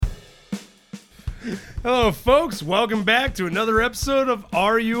Hello, folks. Welcome back to another episode of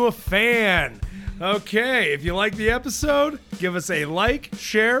Are You a Fan? Okay, if you like the episode, give us a like,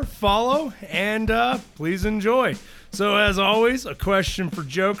 share, follow, and please enjoy. So, as always, a question for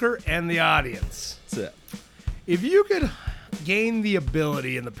Joker and the audience. That's it. If you could gain the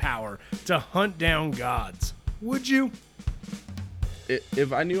ability and the power to hunt down gods, would you?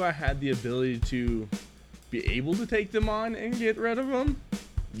 If I knew I had the ability to be able to take them on and get rid of them,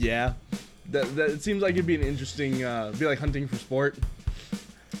 yeah. That it seems like it'd be an interesting, be like hunting for sport.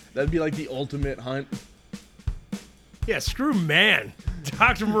 That'd be like the ultimate hunt. Yeah, screw man.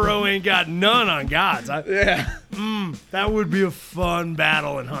 Dr. Moreau ain't got none on gods. Yeah. That would be a fun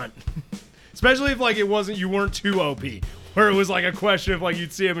battle and hunt. Especially if like you weren't too OP. Where it was like a question of like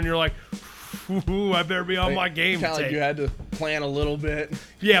you'd see him and you're like, ooh, I better be on my game. Kind of like you had to plan a little bit.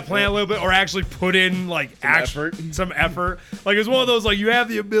 Yeah, plan a little bit or actually put in like some effort. Like it's one of those like you have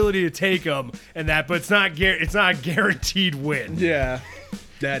the ability to take them and that, but it's not a guaranteed win. Yeah.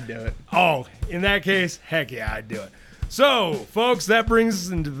 Dad do it. Oh, in that case, heck yeah, I'd do it. So, folks, that brings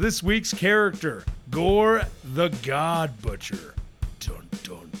us into this week's character, Gorr the God Butcher. Dun,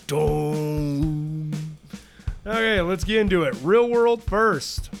 dun, dun. Okay, let's get into it. Real world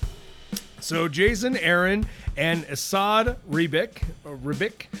first. So, Jason Aaron and Esad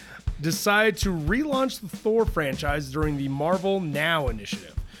Ribic decide to relaunch the Thor franchise during the Marvel Now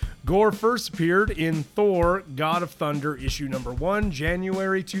initiative. Gorr first appeared in Thor, God of Thunder, issue number 1,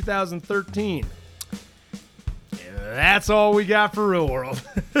 January 2013. And that's all we got for Real World.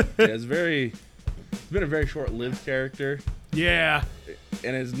 Yeah, it's been a very short-lived character. Yeah.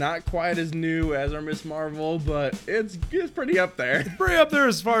 And it's not quite as new as our Miss Marvel, but it's pretty up there. Pretty up there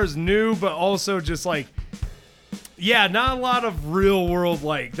as far as new, but also just like, yeah, not a lot of real world,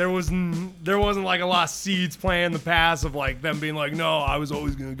 like, there wasn't like a lot of seeds planted in the past of like them being like, no, I was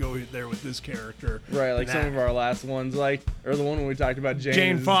always going to go there with this character. Right, like some of our last ones, like, or the one when we talked about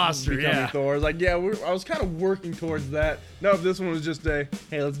Jane Foster, becoming Thor. Like, yeah, I was kind of working towards that. No, this one was just hey,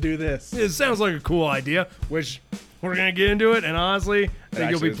 let's do this. It sounds like a cool idea, which we're going to get into it, and honestly, I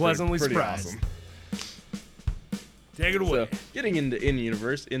think you'll be pleasantly pretty surprised. awesome. Take it away. So, getting into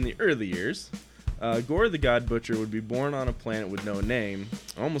in-universe, in the early years, Gorr the God Butcher would be born on a planet with no name,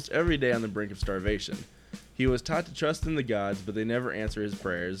 almost every day on the brink of starvation. He was taught to trust in the gods, but they never answer his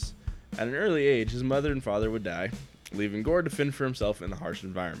prayers. At an early age, his mother and father would die, leaving Gorr to fend for himself in the harsh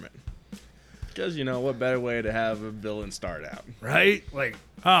environment. Because, what better way to have a villain start out? Right? Like,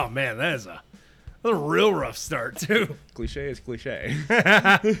 oh man, that is a real rough start, too. Cliche is cliche.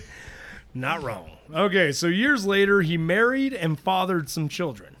 Not wrong. Okay, so years later, he married and fathered some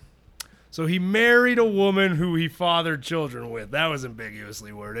children. So he married a woman who he fathered children with. That was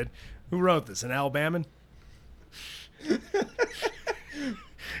ambiguously worded. Who wrote this? An Alabaman? Oh,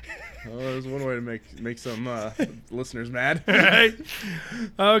 there's one way to make some listeners mad. Right?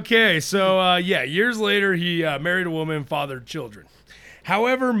 Okay, so years later, he married a woman and fathered children.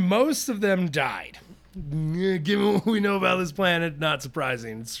 However, most of them died. Given what we know about this planet, not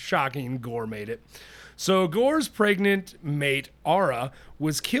surprising. It's shocking Gorr made it. So Gorr's pregnant mate, Ara,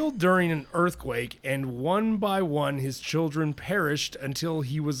 was killed during an earthquake, and one by one his children perished until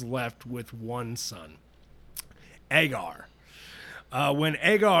he was left with one son, Agar. When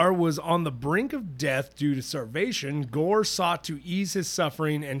Agar was on the brink of death due to starvation, Gorr sought to ease his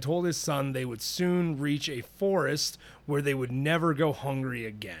suffering and told his son they would soon reach a forest where they would never go hungry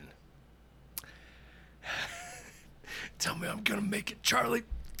again. Tell me I'm gonna make it, Charlie.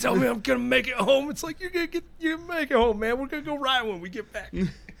 Tell me I'm gonna make it home. It's like you're gonna make it home, man. We're gonna go ride when we get back.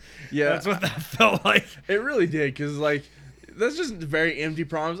 Yeah, that's what that felt like. It really did, because like that's just very empty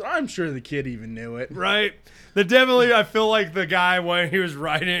promise. I'm sure the kid even knew it. Right. I feel like the guy when he was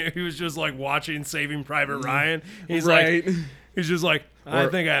writing it, he was just like watching Saving Private Ryan. He's right. He's just like, I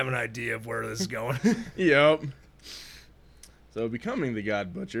think I have an idea of where this is going. Yep. So becoming the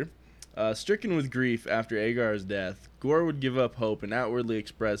God Butcher. Stricken with grief after Agar's death, Gorr would give up hope and outwardly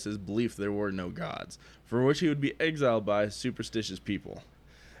express his belief there were no gods, for which he would be exiled by superstitious people.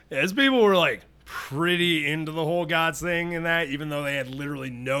 Yeah, his people were like pretty into the whole gods thing and that, even though they had literally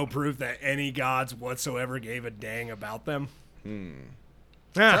no proof that any gods whatsoever gave a dang about them.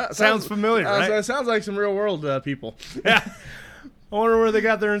 Yeah, sounds familiar, right? That sounds like some real world people. Yeah. I wonder where they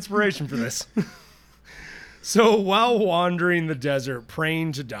got their inspiration for this. So while wandering the desert,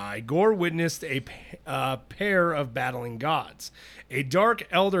 praying to die, Gorr witnessed a pair of battling gods. A dark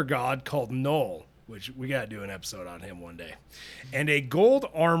elder god called Null, which we got to do an episode on him one day, and a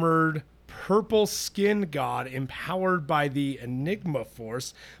gold-armored, purple-skinned god empowered by the Enigma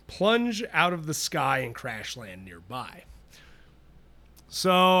Force plunge out of the sky and crash land nearby.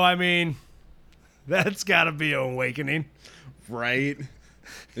 So, I mean, That's got to be an awakening. Right?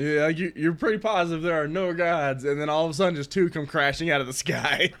 Yeah, like you're pretty positive there are no gods, and then all of a sudden just two come crashing out of the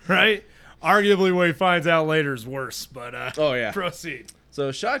sky. Right? Arguably what he finds out later is worse, but Oh, yeah. proceed.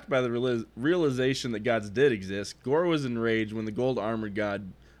 So, shocked by the realization that gods did exist, Gorr was enraged when the gold armored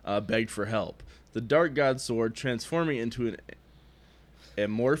god begged for help. The dark god's sword transforming into an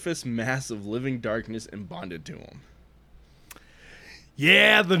amorphous mass of living darkness and bonded to him.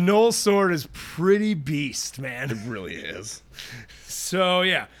 Yeah, the Null sword is pretty beast, man. It really is. So,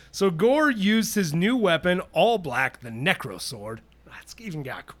 yeah. So, Gorr used his new weapon, all black, the Necro Sword. That's even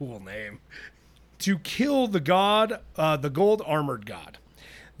got a cool name. To kill the god, the gold armored god.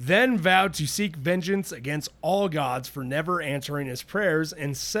 Then vowed to seek vengeance against all gods for never answering his prayers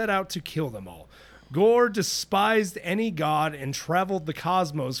and set out to kill them all. Gorr despised any god and traveled the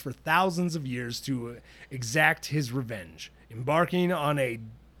cosmos for thousands of years to exact his revenge, embarking on a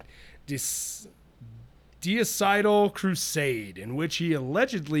deicidental crusade in which he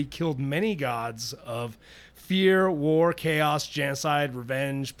allegedly killed many gods of fear, war, chaos, genocide,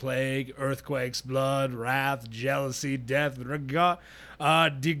 revenge, plague, earthquakes, blood, wrath, jealousy, death,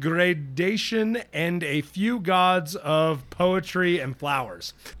 degradation, and a few gods of poetry and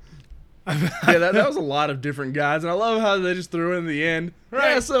flowers. Yeah, that was a lot of different gods, and I love how they just threw in the end.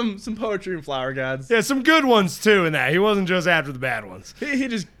 Right. Yeah, some poetry and flower gods. Yeah, some good ones too in that. He wasn't just after the bad ones. He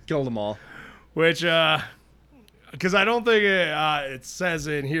just killed them all. Which, because I don't think it says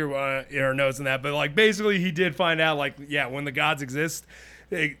in here in our notes in that, but like basically he did find out, like, yeah, when the gods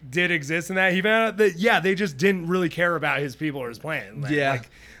they did exist in that. He found out that, yeah, they just didn't really care about his people or his plan. Yeah.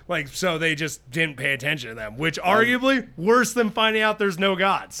 Like so they just didn't pay attention to them, which arguably worse than finding out there's no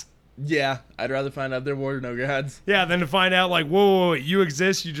gods. Yeah, I'd rather find out there were no gods. Yeah, than to find out like, whoa, you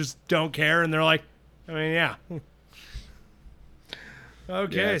exist, you just don't care, and they're like, I mean, yeah.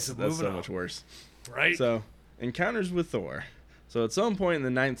 Okay, Yeah, so that's moving so on. much worse. Right? So, encounters with Thor. So, at some point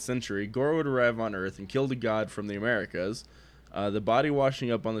in the 9th century, Gorr would arrive on Earth and kill a god from the Americas, the body washing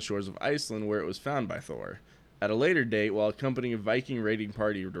up on the shores of Iceland where it was found by Thor. At a later date, while accompanying a Viking raiding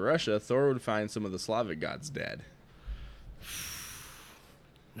party to Russia, Thor would find some of the Slavic gods dead.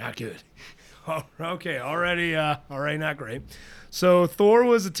 Not good. Oh, okay, already not great. So Thor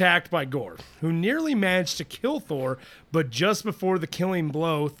was attacked by Gorr, who nearly managed to kill Thor, but just before the killing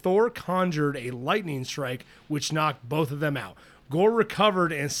blow, Thor conjured a lightning strike, which knocked both of them out. Gorr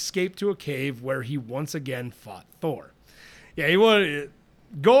recovered and escaped to a cave where he once again fought Thor. Yeah, he was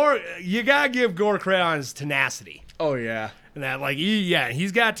Gorr. You gotta give Gorr credit on his tenacity, Oh, yeah. and that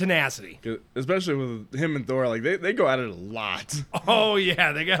he's got tenacity. Especially with him and Thor, like, they go at it a lot. Oh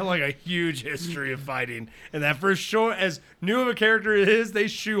yeah, they got like a huge history of fighting, and that for sure, as new of a character it is, they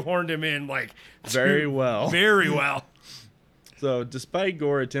shoehorned him in like Very well. very well. So, despite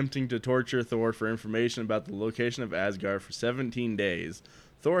Gorr attempting to torture Thor for information about the location of Asgard for 17 days,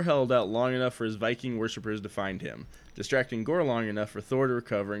 Thor held out long enough for his Viking worshippers to find him, distracting Gorr long enough for Thor to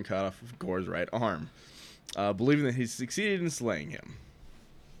recover and cut off Gorr's right arm, believing that he succeeded in slaying him.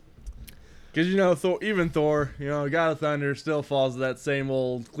 Because, even Thor, God of Thunder, still falls to that same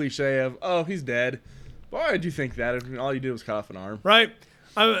old cliche of, oh, he's dead. Why did you think that if all you did was cut off an arm? Right?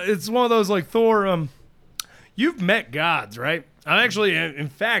 It's one of those like Thor. You've met gods, right? Actually, in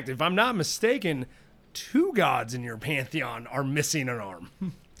fact, if I'm not mistaken, 2 gods in your pantheon are missing an arm.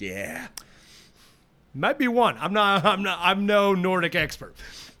 Yeah. Might be 1. I'm no Nordic expert,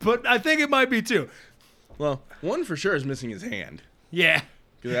 but I think it might be 2. Well, one for sure is missing his hand. Yeah.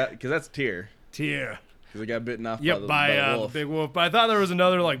 Because that's Tyr. Tyr. Because it got bitten off Yep, by the the wolf. big wolf. But I thought there was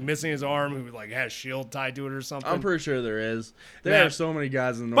another like missing his arm who like has a shield tied to it or something. I'm pretty sure there is. There Yeah. are so many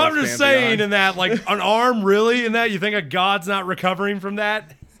guys in the But North I'm just Pantheon. saying, in that like an arm, really, in that you think a god's not recovering from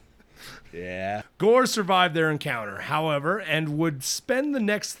that? Yeah. Gorr survived their encounter, however, and would spend the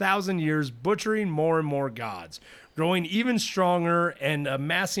next 1,000 years butchering more and more gods, growing even stronger and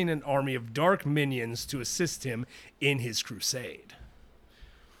amassing an army of dark minions to assist him in his crusade.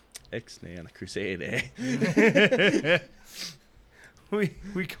 Ixnay on a crusade, eh?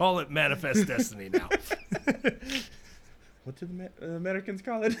 We call it Manifest Destiny now. What do the Americans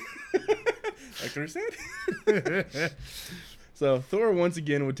call it? A crusade? So Thor once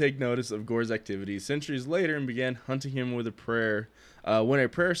again would take notice of Gorr's activities centuries later and began hunting him with a prayer. When a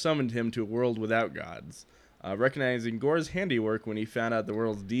prayer summoned him to a world without gods, recognizing Gorr's handiwork when he found out the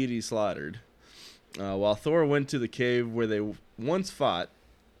world's deity slaughtered. While Thor went to the cave where they once fought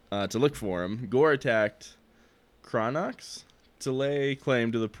to look for him, Gorr attacked Cronox to lay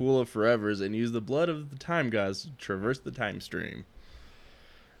claim to the Pool of Forevers and use the blood of the time gods to traverse the time stream.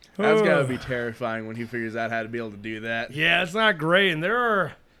 That's gotta be terrifying when he figures out how to be able to do that. Yeah, it's not great, and there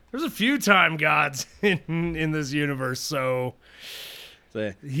are There's a few time gods in this universe, so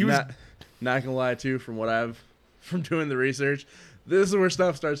So he was not gonna lie too, from doing the research, this is where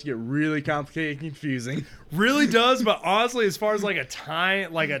stuff starts to get really complicated and confusing. really does. But honestly, as far as like a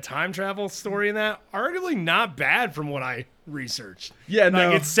time travel story in that, arguably not bad from what I researched. Yeah,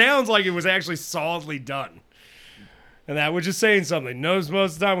 no. It sounds like it was actually solidly done. And that was just saying something. Notice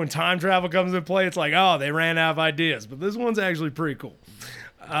most of the time when time travel comes into play, it's like, oh, they ran out of ideas. But this one's actually pretty cool.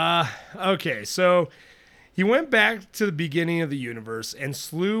 Okay, so he went back to the beginning of the universe and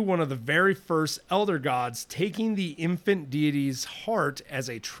slew one of the very first elder gods, taking the infant deity's heart as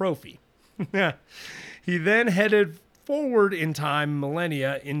a trophy. He then headed forward in time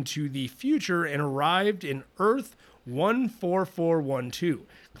millennia into the future and arrived in Earth 14412,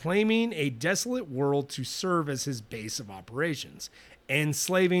 claiming a desolate world to serve as his base of operations,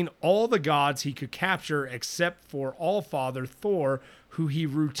 enslaving all the gods he could capture except for Allfather Thor, who he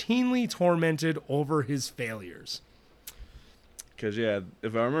routinely tormented over his failures. Because, yeah,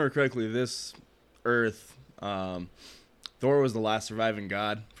 if I remember correctly, this Earth, Thor was the last surviving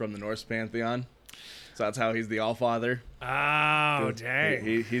god from the Norse pantheon. So that's how he's the Allfather. Oh,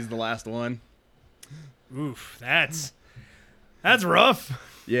 dang. He's the last one. Oof, that's rough.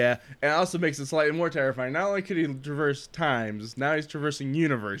 Yeah, and it also makes it slightly more terrifying. Not only could he traverse times, now he's traversing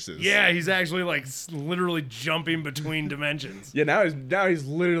universes. Yeah, he's actually like literally jumping between dimensions. Yeah, now he's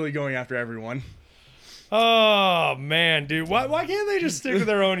literally going after everyone. Oh, man, dude. Why can't they just stick to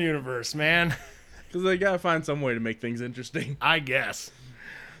their own universe, man? Because they gotta find some way to make things interesting. I guess.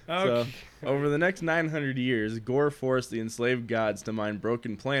 Okay. So, over the next 900 years, Gorr forced the enslaved gods to mine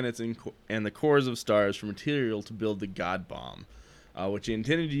broken planets and the cores of stars for material to build the God Bomb, which he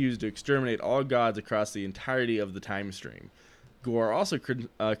intended to use to exterminate all gods across the entirety of the time stream. Gorr also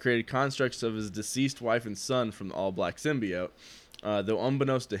created constructs of his deceased wife and son from the all-black symbiote, though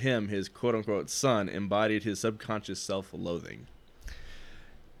unbeknownst to him, his quote-unquote son embodied his subconscious self-loathing.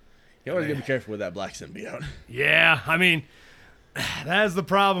 You always gotta be careful with that black symbiote. Yeah, I mean, that is the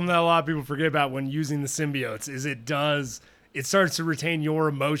problem that a lot of people forget about when using the symbiotes, is it starts to retain your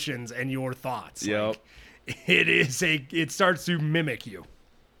emotions and your thoughts. Yep. It starts to mimic you.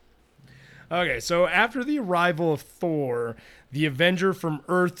 Okay, so after the arrival of Thor, the Avenger from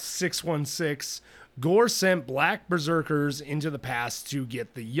Earth 616, Gorr sent black berserkers into the past to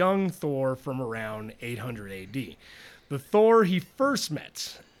get the young Thor from around 800 AD. The Thor he first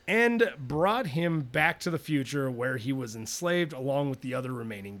met, and brought him back to the future where he was enslaved along with the other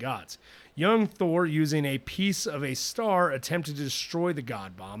remaining gods. Young Thor, using a piece of a star, attempted to destroy the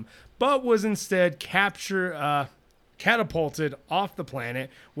God Bomb, but was instead catapulted off the planet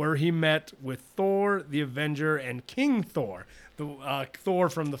where he met with Thor, the Avenger, and King Thor, the Thor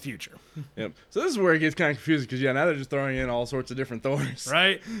from the future. Yep. So this is where it gets kind of confusing because, yeah, now they're just throwing in all sorts of different Thors.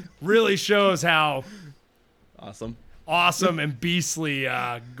 Right? Really shows how awesome and beastly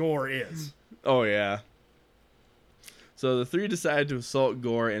Gorr is. Oh, yeah. So the three decided to assault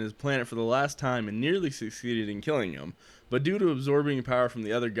Gorr and his planet for the last time and nearly succeeded in killing him. But due to absorbing power from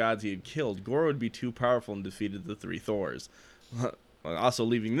the other gods he had killed, Gorr would be too powerful and defeated the three Thors, also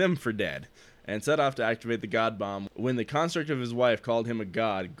leaving them for dead, and set off to activate the God Bomb. When the construct of his wife called him a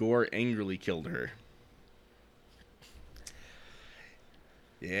god, Gorr angrily killed her.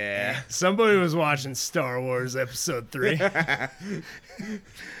 Yeah. Somebody was watching Star Wars Episode 3.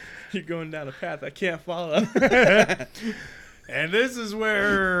 You're going down a path I can't follow. And this is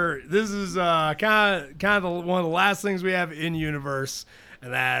where kind of one of the last things we have in universe,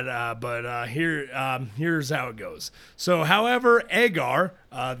 and that. Here's how it goes. So, however, Agar,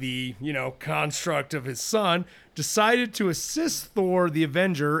 the construct of his son, decided to assist Thor the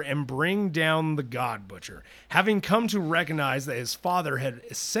Avenger and bring down the God Butcher, having come to recognize that his father had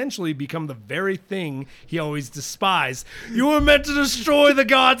essentially become the very thing he always despised. You were meant to destroy the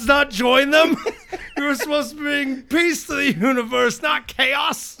gods, not join them. You were supposed to bring peace to the universe, not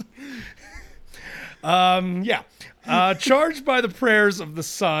chaos. Charged by the prayers of the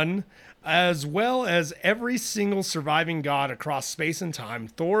sun, as well as every single surviving god across space and time,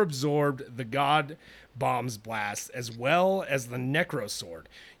 Thor absorbed the God Bomb's blast, as well as the Necro Sword.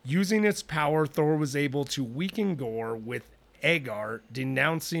 Using its power, Thor was able to weaken Gorr, with Agar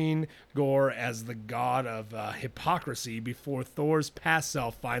denouncing Gorr as the god of hypocrisy before Thor's past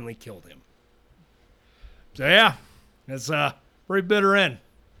self finally killed him. So yeah, it's a pretty bitter end.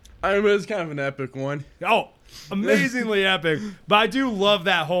 I mean, it's kind of an epic one. Oh, amazingly epic. But I do love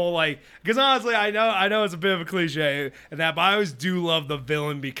that whole, because honestly, I know it's a bit of a cliche and that, but I always do love the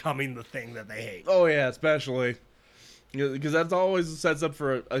villain becoming the thing that they hate. Oh yeah, especially because that always sets up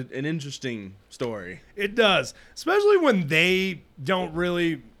for an interesting story. It does, especially when they don't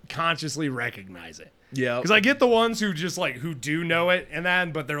really consciously recognize it. Yeah. Because I get the ones who just like, who do know it and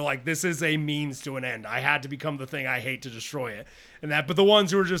that, but they're like, this is a means to an end. I had to become the thing I hate to destroy it. And that, but the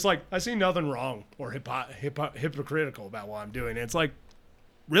ones who are just like, I see nothing wrong or hypocritical about what I'm doing. It's like,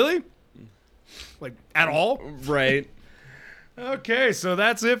 really? Like, at all? Right. Okay, so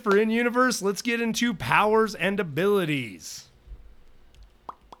that's it for in-universe. Let's get into powers and abilities.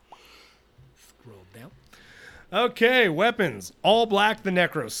 Scroll down. Okay, weapons. All black, the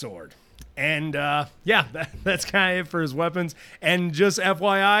Necro Sword. And, that's kind of it for his weapons. And just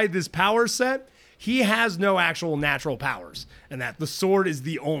FYI, this power set, he has no actual natural powers. And that the sword is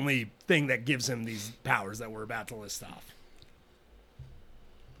the only thing that gives him these powers that we're about to list off.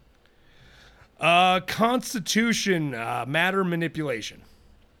 Constitution, matter manipulation.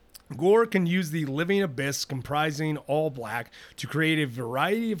 Gorr can use the living abyss comprising all black to create a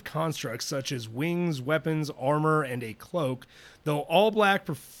variety of constructs such as wings, weapons, armor, and a cloak, though all black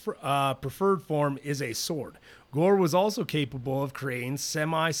preferred form is a sword. Gorr was also capable of creating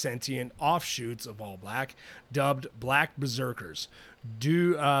semi-sentient offshoots of all black, dubbed Black Berserkers,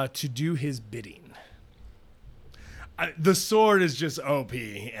 to do his bidding. The sword is just OP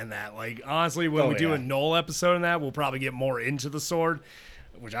in that. Like, honestly, when we do a Null episode in that, we'll probably get more into the sword,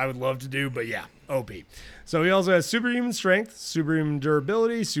 which I would love to do, but yeah, OP. So he also has superhuman strength, superhuman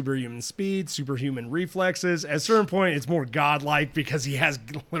durability, superhuman speed, superhuman reflexes. At a certain point, it's more godlike because he has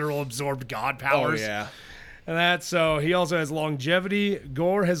literal absorbed god powers. Oh, yeah. And that, so he also has longevity.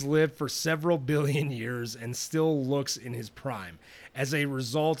 Gorr has lived for several billion years and still looks in his prime, as a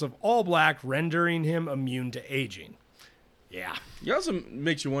result of all black rendering him immune to aging. Yeah. It also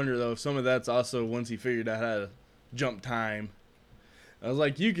makes you wonder, though, if some of that's also once he figured out how to jump time. I was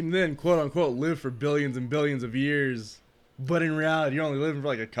like, you can then, quote unquote, live for billions and billions of years, but in reality, you're only living for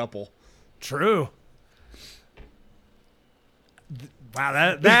like a couple. True.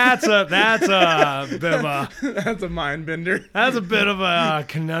 Wow, that's a bit of a that's a mind bender. That's a bit of a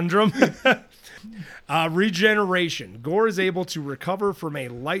conundrum. Regeneration. Gorr is able to recover from a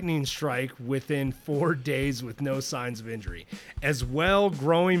lightning strike within 4 days with no signs of injury, as well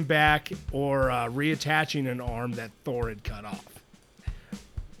growing back or reattaching an arm that Thor had cut off.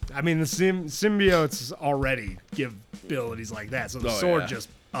 I mean, the symbiotes already give abilities like that, so the sword just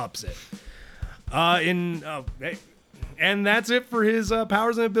ups it. And that's it for his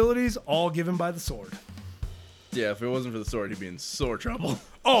powers and abilities, all given by the sword. Yeah, if it wasn't for the sword, he'd be in sore trouble.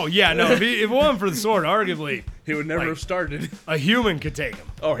 Oh, yeah, no, if it wasn't for the sword, arguably, he would never have started. A human could take him.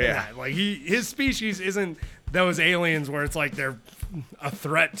 Oh, yeah. Like, his species isn't those aliens where it's like they're a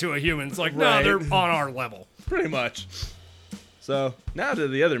threat to a human. It's like, no, they're on our level. Pretty much. So, now to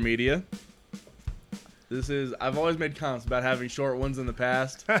the other media. I've always made comments about having short ones in the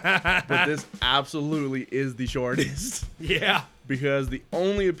past, but this absolutely is the shortest. Yeah. Because the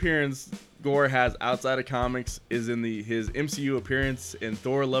only appearance Gorr has outside of comics is in his MCU appearance in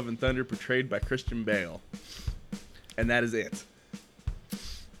Thor: Love and Thunder, portrayed by Christian Bale. And that is it.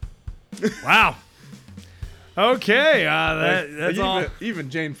 Wow. Okay, that's all. Even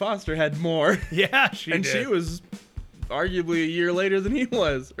Jane Foster had more. Yeah, she did. She was arguably a year later than he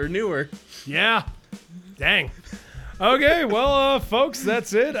was, or newer. Yeah. Dang. Okay, well, folks,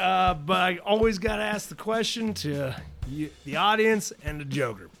 that's it. But I always got to ask the question to the audience and the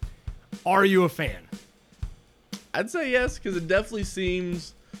Joker. Are you a fan? I'd say yes, because it definitely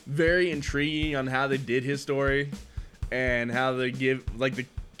seems very intriguing on how they did his story and how they give, like, the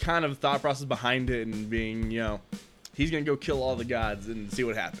kind of thought process behind it and being, he's going to go kill all the gods and see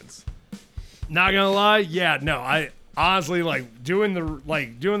what happens. Not going to lie, yeah, no, I honestly, doing the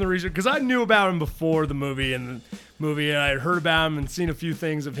research, because I knew about him before the movie, and I had heard about him and seen a few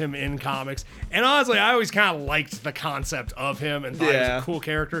things of him in comics. And honestly, I always kind of liked the concept of him and thought he was a cool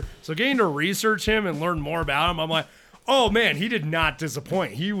character. So getting to research him and learn more about him, I'm like, oh man, he did not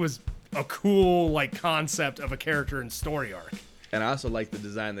disappoint. He was a cool concept of a character and story arc. And I also like the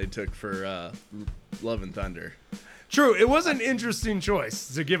design they took for Love and Thunder. True, it was an interesting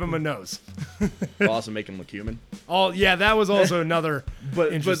choice to give him a nose. Also make him look human. Oh yeah, that was also another.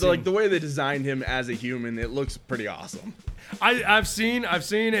 but the way they designed him as a human, it looks pretty awesome. I've seen,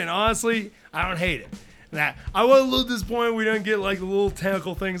 and honestly, I don't hate it. That I was a little disappointed we didn't get the little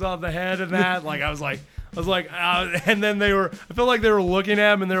tentacle things off the head and that. I was like, and then I felt like they were looking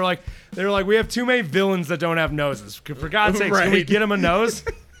at him and they were like, we have too many villains that don't have noses. For God's sakes, can we get him a nose?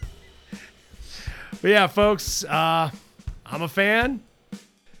 But yeah, folks, I'm a fan.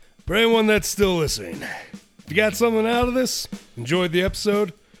 For anyone that's still listening, if you got something out of this, enjoyed the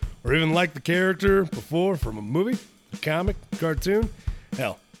episode, or even liked the character before from a movie, a comic, cartoon,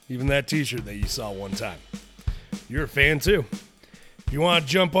 hell, even that t-shirt that you saw one time, you're a fan too. If you want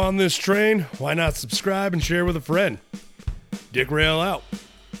to jump on this train, why not subscribe and share with a friend? Dick Rail out.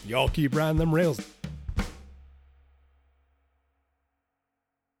 Y'all keep riding them rails.